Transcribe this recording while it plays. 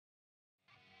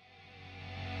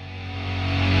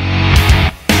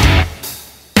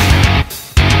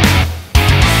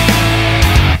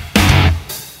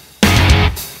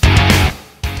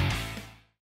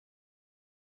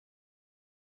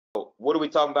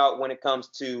talking about when it comes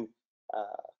to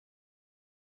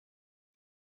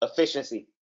efficiency.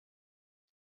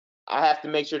 I have to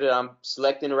make sure that I'm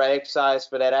selecting the right exercise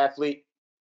for that athlete,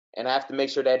 and I have to make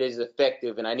sure that it is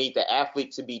effective. And I need the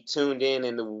athlete to be tuned in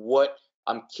into what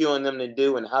I'm cueing them to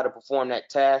do and how to perform that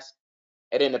task.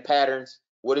 And then the patterns,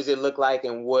 what does it look like,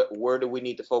 and where do we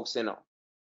need to focus in on?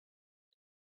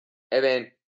 And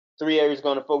then 3 areas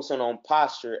going to focus on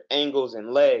posture, angles,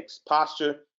 and legs.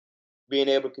 Posture, being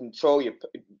able to control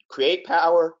create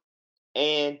power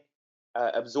and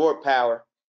absorb power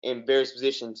in various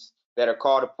positions that are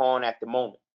called upon at the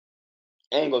moment.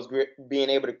 Angles, being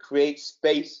able to create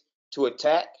space to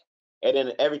attack, and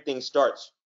then everything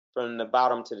starts from the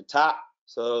bottom to the top.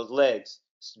 So those legs,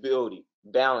 stability,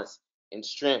 balance, and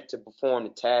strength to perform the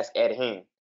task at hand.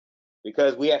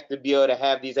 Because we have to be able to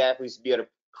have these athletes be able to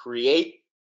create,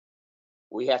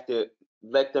 we have to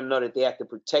let them know that they have to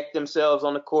protect themselves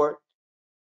on the court.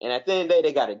 And at the end of the day,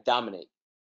 they got to dominate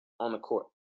on the court.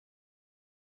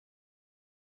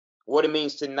 What it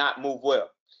means to not move well.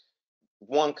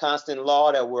 One constant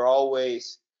law that we're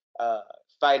always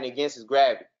fighting against is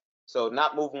gravity. So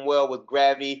not moving well with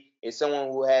gravity is someone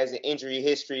who has an injury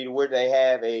history where they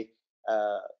have a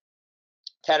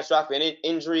catastrophic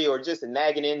injury or just a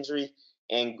nagging injury,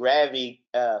 and gravity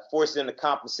forces them to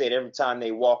compensate every time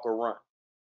they walk or run.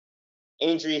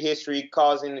 Injury history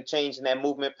causing the change in that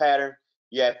movement pattern.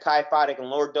 You have kyphotic and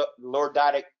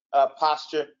lordotic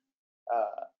posture,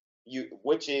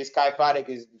 which is kyphotic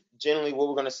is generally what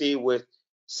we're going to see with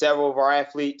several of our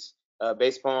athletes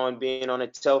based upon being on the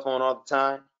telephone all the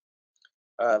time.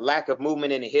 Lack of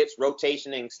movement in the hips,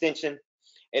 rotation and extension,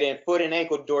 and then foot and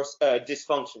ankle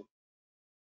dysfunction.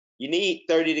 You need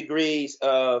 30 degrees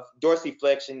of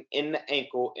dorsiflexion in the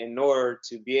ankle in order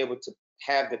to be able to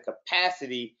have the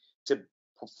capacity to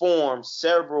perform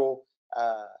several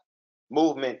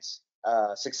movements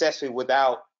successfully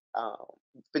without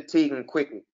fatiguing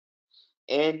quickly.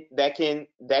 And that can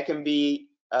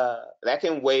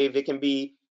wave. It can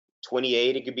be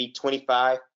 28. It could be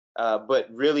 25. But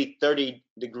really 30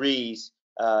 degrees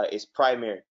is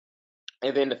primary.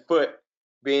 And then the foot,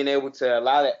 being able to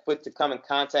allow that foot to come in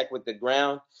contact with the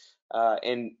ground,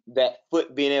 and that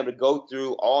foot being able to go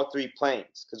through all three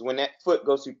planes. Because when that foot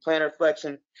goes through plantar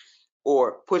flexion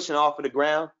or pushing off of the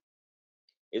ground,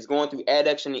 it's going through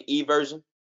adduction and eversion.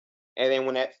 And then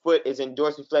when that foot is in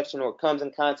dorsiflexion or comes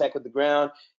in contact with the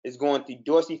ground, it's going through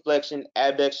dorsiflexion,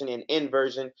 abduction, and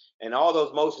inversion. And all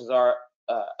those motions are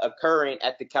occurring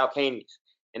at the calcaneus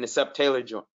in the subtalar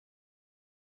joint.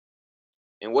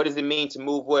 And what does it mean to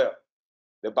move well?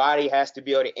 The body has to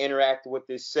be able to interact with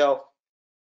itself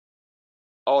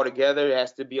all together. It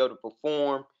has to be able to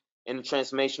perform in the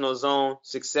transformational zone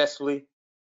successfully.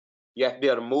 You have to be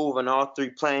able to move on all three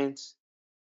planes.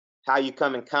 How you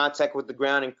come in contact with the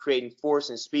ground and creating force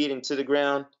and speed into the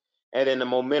ground, and then the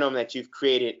momentum that you've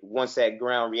created once that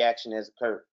ground reaction has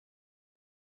occurred.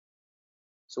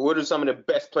 So what do some of the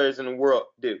best players in the world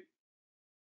do?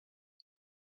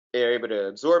 They're able to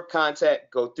absorb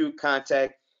contact, go through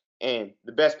contact, and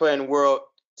the best player in the world,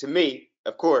 to me,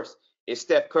 of course, is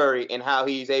Steph Curry, and how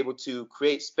he's able to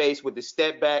create space with the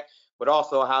step back, but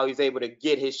also how he's able to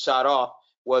get his shot off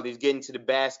while he's getting to the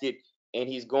basket and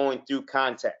he's going through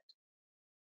contact.